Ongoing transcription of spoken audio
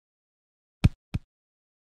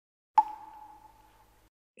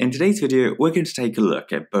In today's video, we're going to take a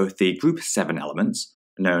look at both the group 7 elements,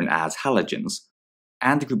 known as halogens,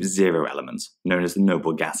 and the group 0 elements, known as the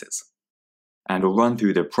noble gases. And we'll run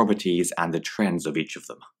through the properties and the trends of each of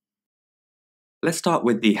them. Let's start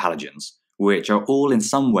with the halogens, which are all in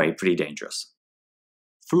some way pretty dangerous.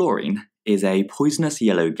 Fluorine is a poisonous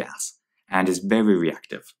yellow gas and is very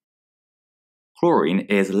reactive. Chlorine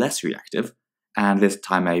is less reactive, and this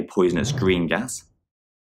time a poisonous green gas.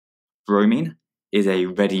 Bromine is a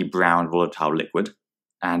reddy brown volatile liquid,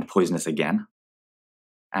 and poisonous again.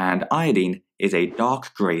 And iodine is a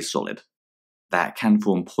dark grey solid that can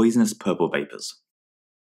form poisonous purple vapours.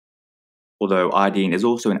 Although iodine is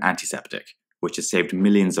also an antiseptic, which has saved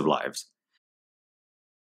millions of lives.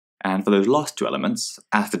 And for those last two elements,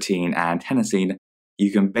 astatine and tennessine,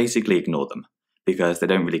 you can basically ignore them, because they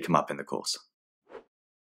don't really come up in the course.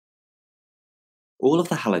 All of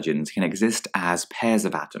the halogens can exist as pairs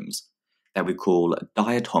of atoms that we call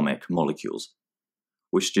diatomic molecules,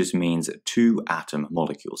 which just means two-atom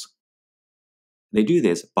molecules. They do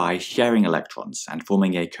this by sharing electrons and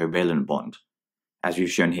forming a covalent bond, as we've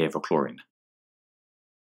shown here for chlorine.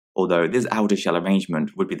 Although this outer shell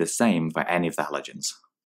arrangement would be the same for any of the halogens.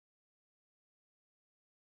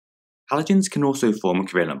 Halogens can also form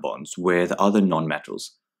covalent bonds with other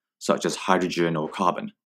nonmetals, such as hydrogen or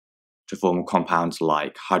carbon, to form compounds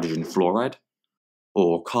like hydrogen fluoride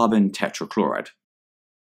or carbon tetrachloride.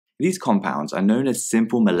 These compounds are known as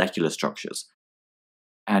simple molecular structures,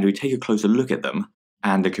 and we take a closer look at them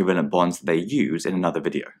and the covalent bonds that they use in another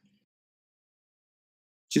video.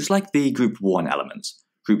 Just like the group 1 elements,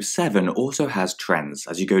 group 7 also has trends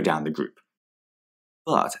as you go down the group,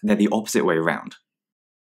 but they're the opposite way around.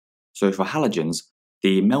 So for halogens,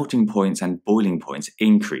 the melting points and boiling points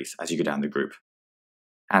increase as you go down the group,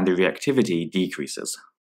 and the reactivity decreases.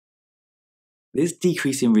 This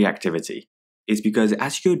decrease in reactivity is because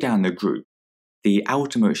as you go down the group, the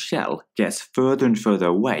outermost shell gets further and further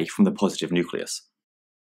away from the positive nucleus.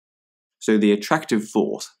 So the attractive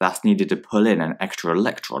force that's needed to pull in an extra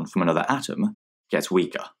electron from another atom gets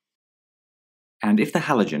weaker. And if the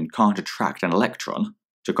halogen can't attract an electron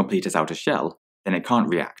to complete its outer shell, then it can't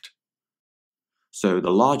react. So the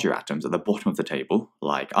larger atoms at the bottom of the table,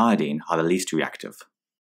 like iodine, are the least reactive.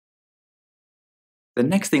 The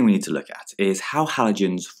next thing we need to look at is how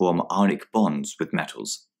halogens form ionic bonds with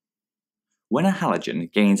metals. When a halogen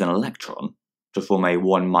gains an electron to form a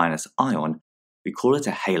 1- ion, we call it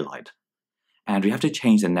a halide, and we have to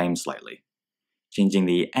change the name slightly, changing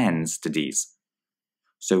the N's to D's.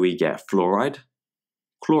 So we get fluoride,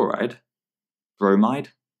 chloride,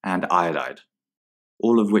 bromide, and iodide,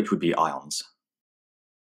 all of which would be ions.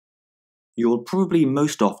 You'll probably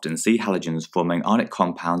most often see halogens forming ionic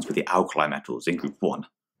compounds with the alkali metals in group 1,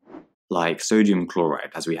 like sodium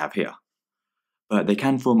chloride as we have here, but they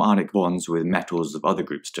can form ionic bonds with metals of other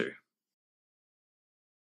groups too.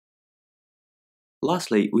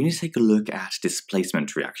 Lastly, we need to take a look at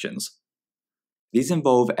displacement reactions. These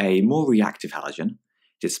involve a more reactive halogen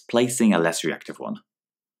displacing a less reactive one.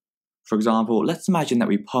 For example, let's imagine that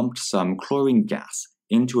we pumped some chlorine gas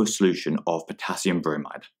into a solution of potassium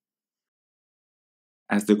bromide.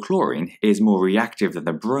 As the chlorine is more reactive than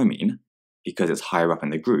the bromine, because it's higher up in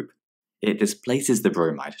the group, it displaces the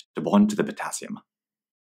bromide to bond to the potassium.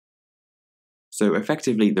 So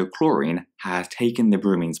effectively, the chlorine has taken the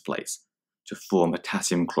bromine's place to form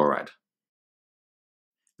potassium chloride.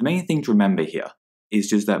 The main thing to remember here is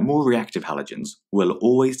just that more reactive halogens will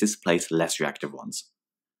always displace less reactive ones.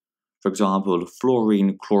 For example,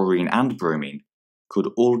 fluorine, chlorine, and bromine could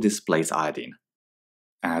all displace iodine,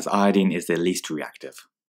 as iodine is the least reactive.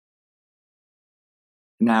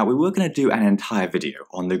 Now, we were going to do an entire video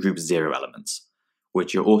on the group 0 elements,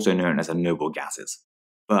 which are also known as the noble gases,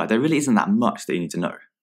 but there really isn't that much that you need to know.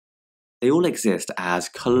 They all exist as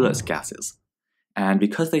colourless gases, and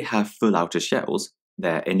because they have full outer shells,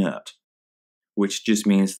 they're inert, which just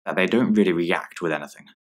means that they don't really react with anything.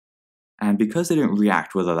 And because they don't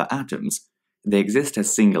react with other atoms, they exist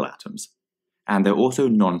as single atoms, and they're also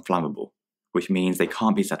non-flammable, which means they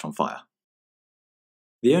can't be set on fire.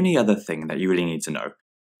 The only other thing that you really need to know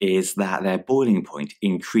is that their boiling point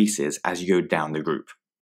increases as you go down the group,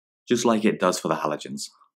 just like it does for the halogens.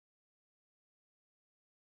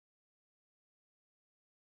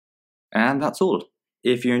 And that's all.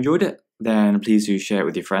 If you enjoyed it, then please do share it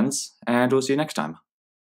with your friends, and we'll see you next time.